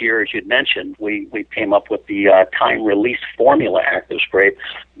 and this year, as you'd mentioned, we came up with the time release formula active scrape,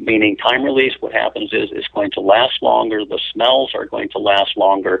 meaning time release, what happens is it's going to last longer, the smells are going to last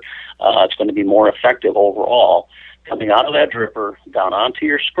longer, it's going to be more effective overall. Coming out of that dripper, down onto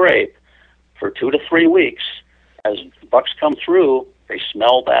your scrape for 2 to 3 weeks, as bucks come through, they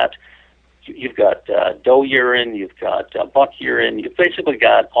smell that. You've got doe urine, you've got buck urine, you've basically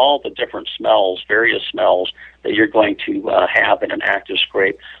got all the different smells, various smells that you're going to have in an active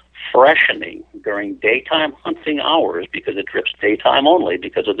scrape, freshening during daytime hunting hours, because it drips daytime only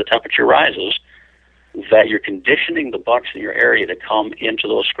because of the temperature rises, that you're conditioning the bucks in your area to come into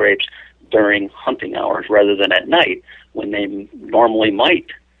those scrapes during hunting hours rather than at night when they normally might.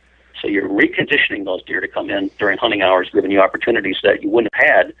 So you're reconditioning those deer to come in during hunting hours, giving you opportunities that you wouldn't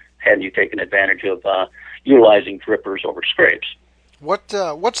have had you taken advantage of utilizing drippers over scrapes.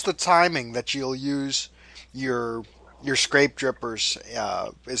 What's the timing that you'll use your scrape drippers?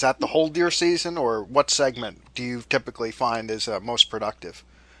 Is that the whole deer season, or what segment do you typically find is most productive?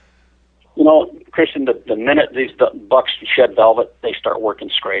 You know, Christian, the minute these bucks shed velvet, they start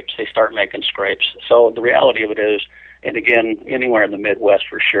working scrapes. They start making scrapes. So the reality of it is, and again, anywhere in the Midwest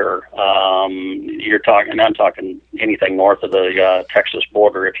for sure, you're talking, and I'm talking anything north of the Texas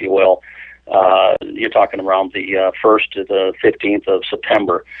border, if you will, you're talking around the 1st to the 15th of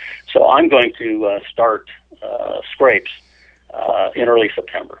September. So I'm going to start scrapes in early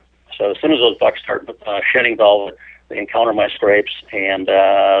September. So as soon as those bucks start shedding velvet, They encounter my scrapes, and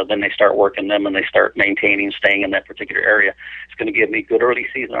then they start working them, and they start maintaining, staying in that particular area. It's going to give me good early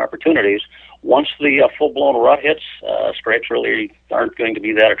season opportunities. Once the full-blown rut hits, scrapes really aren't going to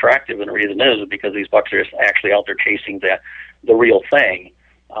be that attractive, and the reason is because these bucks are actually out there chasing the real thing.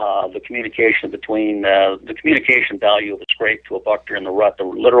 The communication between the communication value of a scrape to a buck during the rut, the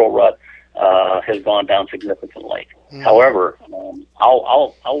literal rut, has gone down significantly. However,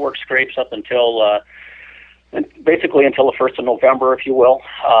 I'll work scrapes up until basically until the 1st of November, if you will,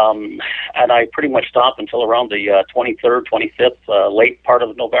 and I pretty much stop until around the 23rd, 25th, late part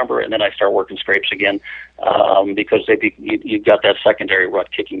of November, and then I start working scrapes again because you've got that secondary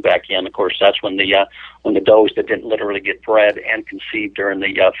rut kicking back in. Of course, that's when the does that didn't literally get bred and conceived during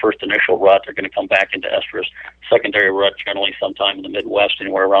the first initial rut are going to come back into estrus. Secondary rut generally sometime in the Midwest,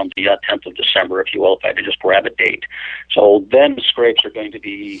 anywhere around the 10th of December, if you will, if I had to just grab a date. So then scrapes are going to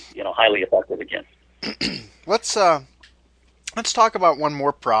be highly effective again. Let's talk about one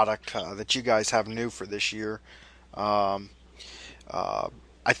more product that you guys have new for this year. I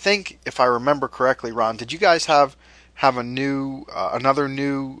think, if I remember correctly, Ron, did you guys have a new another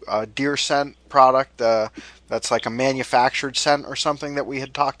new deer scent product that's like a manufactured scent or something that we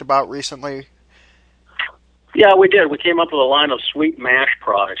had talked about recently? Yeah, we did. We came up with a line of sweet mash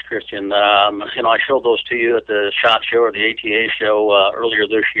products, Christian. I showed those to you at the SHOT Show or the ATA show earlier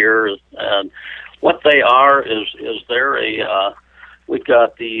this year. What they are is they're we've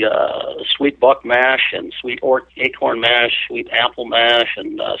got the sweet buck mash and sweet acorn mash, sweet apple mash,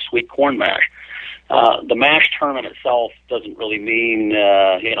 and sweet corn mash. The mash term in itself doesn't really mean,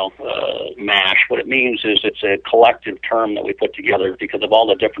 mash. What it means is it's a collective term that we put together because of all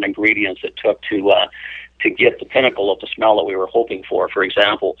the different ingredients it took to get the pinnacle of the smell that we were hoping for. For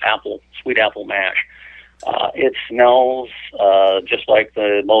example, sweet apple mash. It smells just like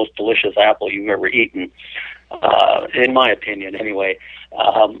the most delicious apple you've ever eaten, in my opinion, anyway.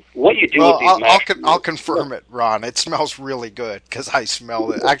 What you do with these mash... I'll confirm it, Ron. It smells really good because I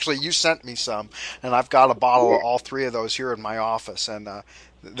smelled it. Actually, you sent me some, and I've got a bottle of all three of those here in my office, and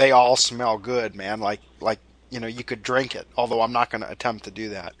they all smell good, man. Like you could drink it, although I'm not going to attempt to do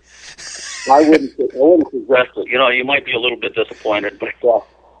that. I wouldn't suggest it. You might be a little bit disappointed, but...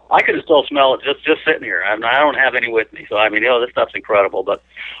 I could still smell it just sitting here. I don't have any with me, so this stuff's incredible. But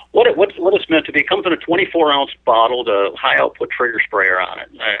what it's meant to be, it comes in a 24-ounce bottle with a high-output trigger sprayer on it.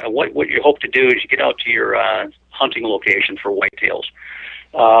 What you hope to do is you get out to your hunting location for whitetails.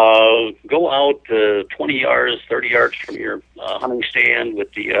 Go out 20 yards, 30 yards from your hunting stand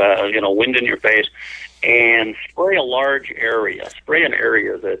with the wind in your face, and spray a large area. Spray an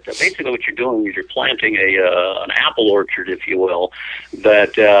area that basically what you're doing is you're planting an apple orchard, if you will,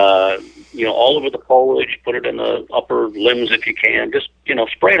 that all over the foliage. Put it in the upper limbs if you can. Just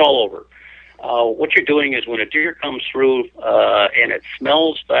spray it all over. What you're doing is when a deer comes through and it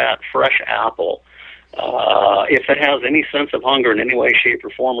smells that fresh apple, if it has any sense of hunger in any way, shape, or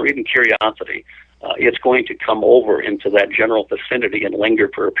form, or even curiosity, it's going to come over into that general vicinity and linger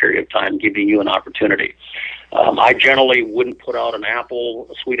for a period of time, giving you an opportunity. I generally wouldn't put out a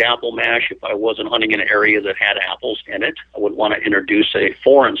sweet apple mash if I wasn't hunting in an area that had apples in it. I would want to introduce a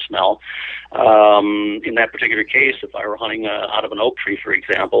foreign smell. In that particular case, if I were hunting out of an oak tree, for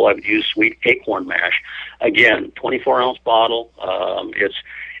example, I would use sweet acorn mash. Again, 24-ounce bottle.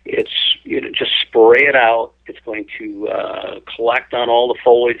 Just spray it out. It's going to collect on all the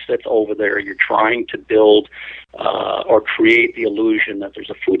foliage that's over there. You're trying to build or create the illusion that there's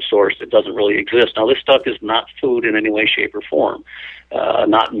a food source that doesn't really exist. Now, this stuff is not food in any way, shape, or form.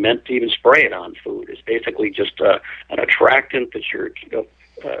 Not meant to even spray it on food. It's basically just an attractant that you're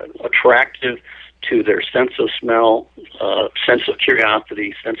attractive to their sense of smell, sense of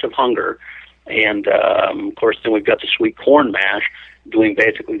curiosity, sense of hunger. And, of course, then we've got the sweet corn mash, doing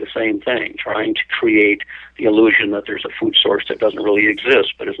basically the same thing, trying to create the illusion that there's a food source that doesn't really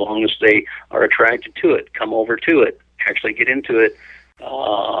exist. But as long as they are attracted to it, come over to it, actually get into it,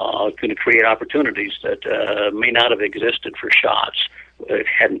 going to create opportunities that may not have existed for shots if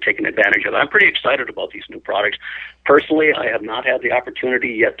hadn't taken advantage of it. I'm pretty excited about these new products. Personally, I have not had the opportunity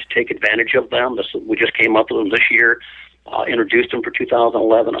yet to take advantage of them. We just came up with them this year. Introduced them for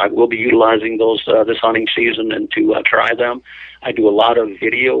 2011. I will be utilizing those this hunting season and to try them. I do a lot of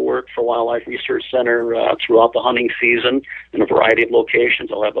video work for Wildlife Research Center throughout the hunting season in a variety of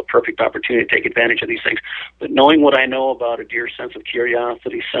locations. I'll have a perfect opportunity to take advantage of these things. But knowing what I know about a deer's sense of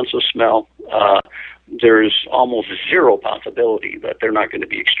curiosity, sense of smell, there's almost zero possibility that they're not going to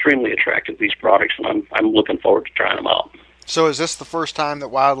be extremely attracted to these products, and I'm looking forward to trying them out. So is this the first time that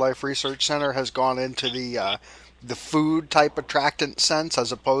Wildlife Research Center has gone into the the food type attractant sense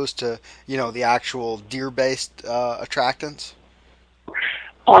as opposed to, the actual deer-based attractants?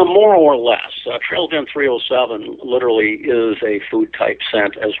 More or less. Trails Den 307 literally is a food type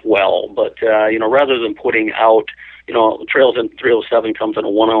scent as well, but rather than putting out, Trails Den 307 comes in a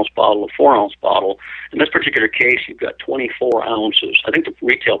 1 ounce bottle, a 4 ounce bottle. In this particular case, you've got 24 ounces. I think the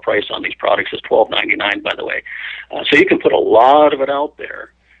retail price on these products is $12.99, by the way. So you can put a lot of it out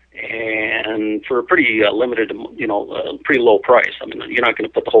there, and for a pretty limited, pretty low price. I mean, you're not going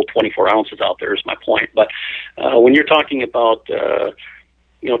to put the whole 24 ounces out there, is my point. But when you're talking about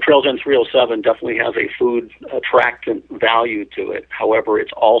Trails Den 307 definitely has a food attractant value to it. However,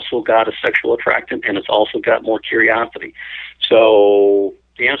 it's also got a sexual attractant, and it's also got more curiosity. So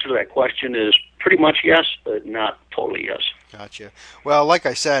the answer to that question is pretty much yes, but not totally yes. Gotcha. Well, like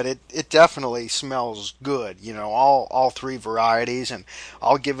I said, it definitely smells good, all three varieties, and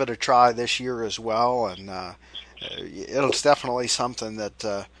I'll give it a try this year as well, and it's definitely something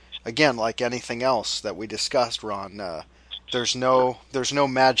that, again, like anything else that we discussed, Ron, there's no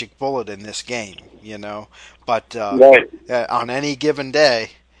magic bullet in this game, but on any given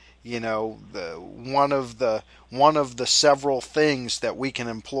day, one of the several things that we can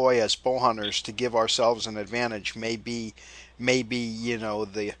employ as bow hunters to give ourselves an advantage may be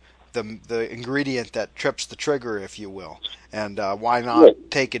the ingredient that trips the trigger, if you will, and why not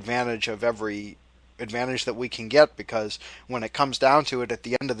take advantage of every advantage that we can get, because when it comes down to it, at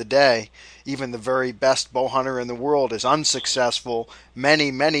the end of the day, even the very best bow hunter in the world is unsuccessful many,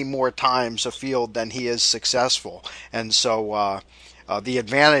 many more times afield than he is successful, and so the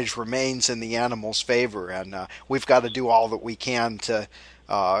advantage remains in the animal's favor, and we've got to do all that we can to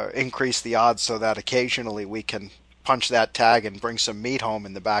increase the odds so that occasionally we can punch that tag and bring some meat home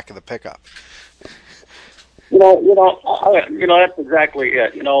in the back of the pickup. That's exactly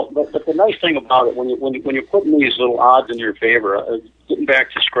it. But the nice thing about it, when you're putting these little odds in your favor, getting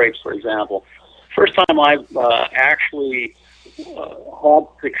back to scrapes, for example, first time I've actually had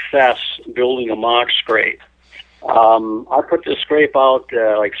success building a mock scrape. I put this scrape out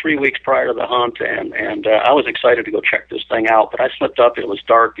like 3 weeks prior to the hunt, and I was excited to go check this thing out, but I slipped up. It was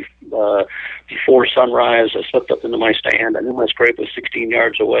dark before sunrise. I slipped up into my stand. I knew my scrape was 16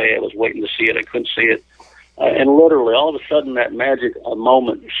 yards away. I was waiting to see it. I couldn't see it. And literally, all of a sudden, that magic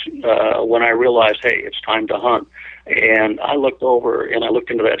moment when I realized, hey, it's time to hunt. And I looked over and I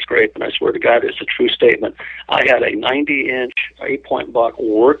looked into that scrape, and I swear to God, it's a true statement. I had a 90-inch 8-point buck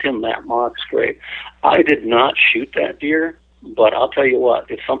working that mock scrape. I did not shoot that deer, but I'll tell you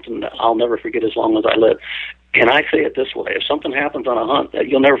what, it's something that I'll never forget as long as I live. And I say it this way: if something happens on a hunt that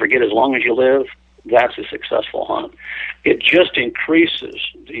you'll never forget as long as you live, that's a successful hunt. It just increases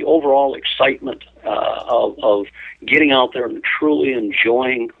the overall excitement of getting out there and truly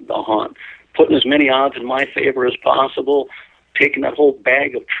enjoying the hunt, putting as many odds in my favor as possible, taking that whole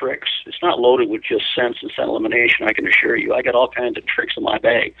bag of tricks. It's not loaded with just scents and scent elimination, I can assure you. I got all kinds of tricks in my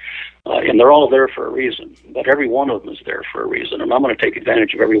bag, and they're all there for a reason, but every one of them is there for a reason, and I'm going to take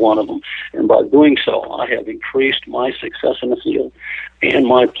advantage of every one of them. And by doing so, I have increased my success in the field and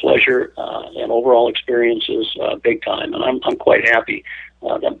my pleasure and overall experiences big time, and I'm quite happy.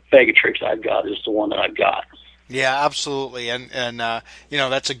 That bag of tricks I've got is the one that I've got. Yeah, absolutely, and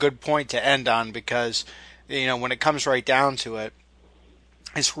that's a good point to end on, because when it comes right down to it,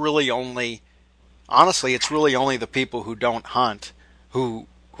 it's really only the people who don't hunt who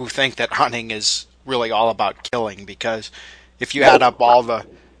think that hunting is really all about killing, because if you add up all the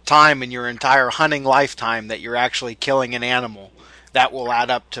time in your entire hunting lifetime that you're actually killing an animal, that will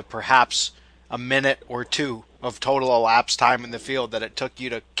add up to perhaps a minute or two of total elapsed time in the field that it took you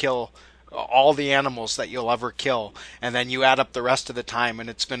to kill all the animals that you'll ever kill, and then you add up the rest of the time, and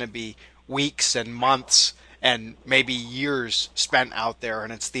it's going to be weeks and months and maybe years spent out there,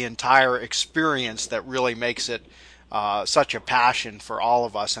 and it's the entire experience that really makes it such a passion for all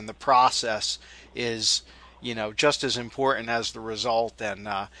of us, and the process is just as important as the result,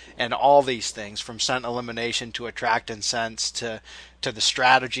 and all these things, from scent elimination to attractant scents to the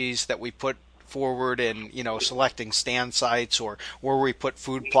strategies that we put forward in selecting stand sites, or where we put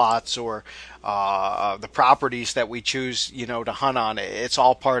food plots, or the properties that we choose to hunt on. It's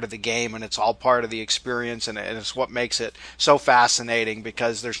all part of the game, and it's all part of the experience, and it's what makes it so fascinating,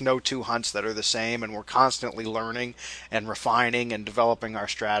 because there's no two hunts that are the same, and we're constantly learning and refining and developing our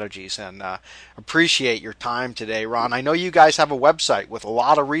strategies. And appreciate your time today, Ron. I know you guys have a website with a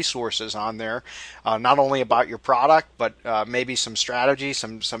lot of resources on there, not only about your product, but maybe some strategy,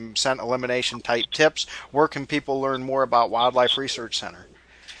 some scent elimination type tips. Where can people learn more about Wildlife Research Center?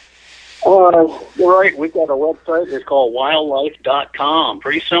 Right, we've got a website. It's called wildlife.com.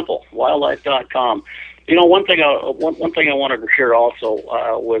 Pretty simple, wildlife.com. One thing I wanted to share also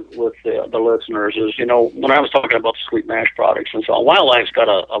with the listeners is, when I was talking about the sweet mash products and so on, Wildlife's got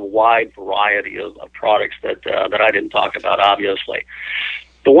a wide variety of products that I didn't talk about, obviously.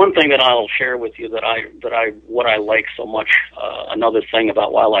 The one thing that I'll share with you what I like so much, another thing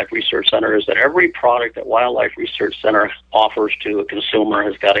about Wildlife Research Center is that every product that Wildlife Research Center offers to a consumer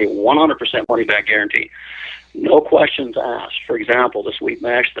has got a 100% money-back guarantee. No questions asked. For example, the sweet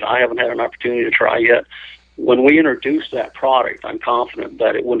mash that I haven't had an opportunity to try yet, when we introduced that product, I'm confident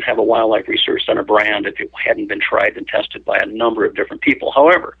that it wouldn't have a Wildlife Research Center brand if it hadn't been tried and tested by a number of different people.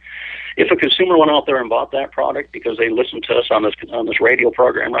 However, if a consumer went out there and bought that product because they listen to us on this radio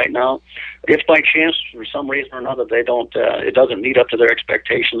program right now, if by chance for some reason or another they don't, it doesn't meet up to their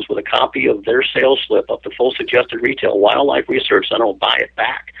expectations with a copy of their sales slip up to full suggested retail, Wildlife Research Center will buy it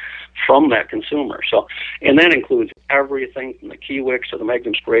back from that consumer. So, and that includes everything from the Kiwix to the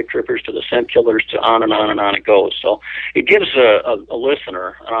Magnum Scrape Trippers to the scent killers to on and on and on it goes. So it gives a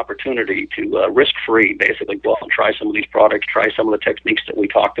listener an opportunity to risk-free basically go out and try some of these products, try some of the techniques that we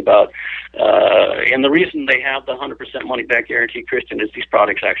talked about. And the reason they have the 100% money-back guarantee, Christian, is these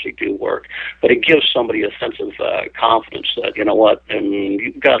products actually do work. But it gives somebody a sense of confidence that, you know what, and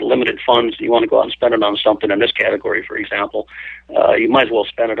you've got limited funds, you want to go out and spend it on something in this category, for example, you might as well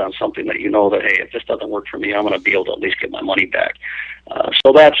spend it on something that you know that, hey, if this doesn't work for me, I'm going to be able to at least get my money back.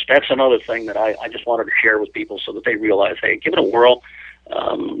 So that's another thing that I just wanted to share with people so that they realize, hey, give it a whirl.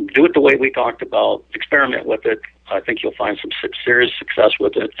 Do it the way we talked about. Experiment with it. I think you'll find some serious success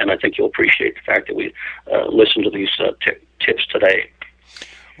with it, and I think you'll appreciate the fact that we listened to these tips today.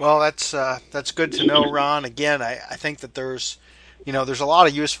 Well, that's good to know, Ron. Again, I think that there's a lot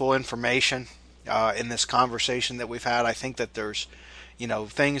of useful information in this conversation that we've had. I think that there's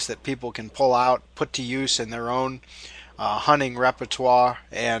things that people can pull out, put to use in their own hunting repertoire,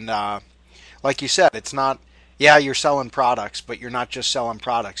 and like you said, it's not. Yeah, you're selling products, but you're not just selling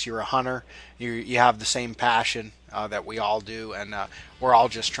products. You're a hunter. You have the same passion that we all do, and we're all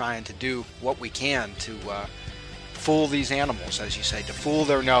just trying to do what we can to fool these animals, as you say, to fool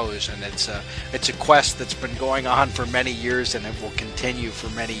their nose. And it's a quest that's been going on for many years, and it will continue for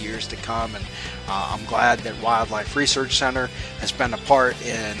many years to come. And I'm glad that Wildlife Research Center has been a part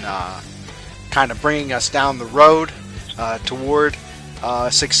in kind of bringing us down the road toward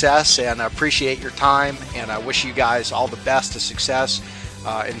success, and I appreciate your time, and I wish you guys all the best of success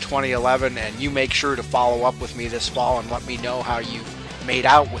in 2011, and you make sure to follow up with me this fall and let me know how you made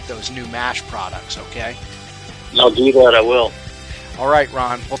out with those new MASH products, okay? I'll do that, I will. All right,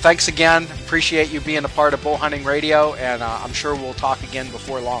 Ron. Well, thanks again. Appreciate you being a part of Bow Hunting Radio, and I'm sure we'll talk again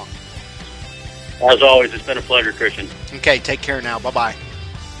before long. As always, it's been a pleasure, Christian. Okay, take care now. Bye-bye.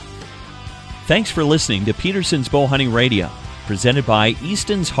 Thanks for listening to Peterson's Bow Hunting Radio, presented by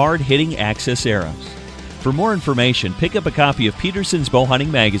Easton's Hard-Hitting Axis Arrows. For more information, pick up a copy of Peterson's Bow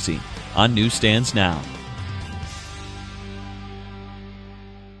Hunting Magazine on newsstands now.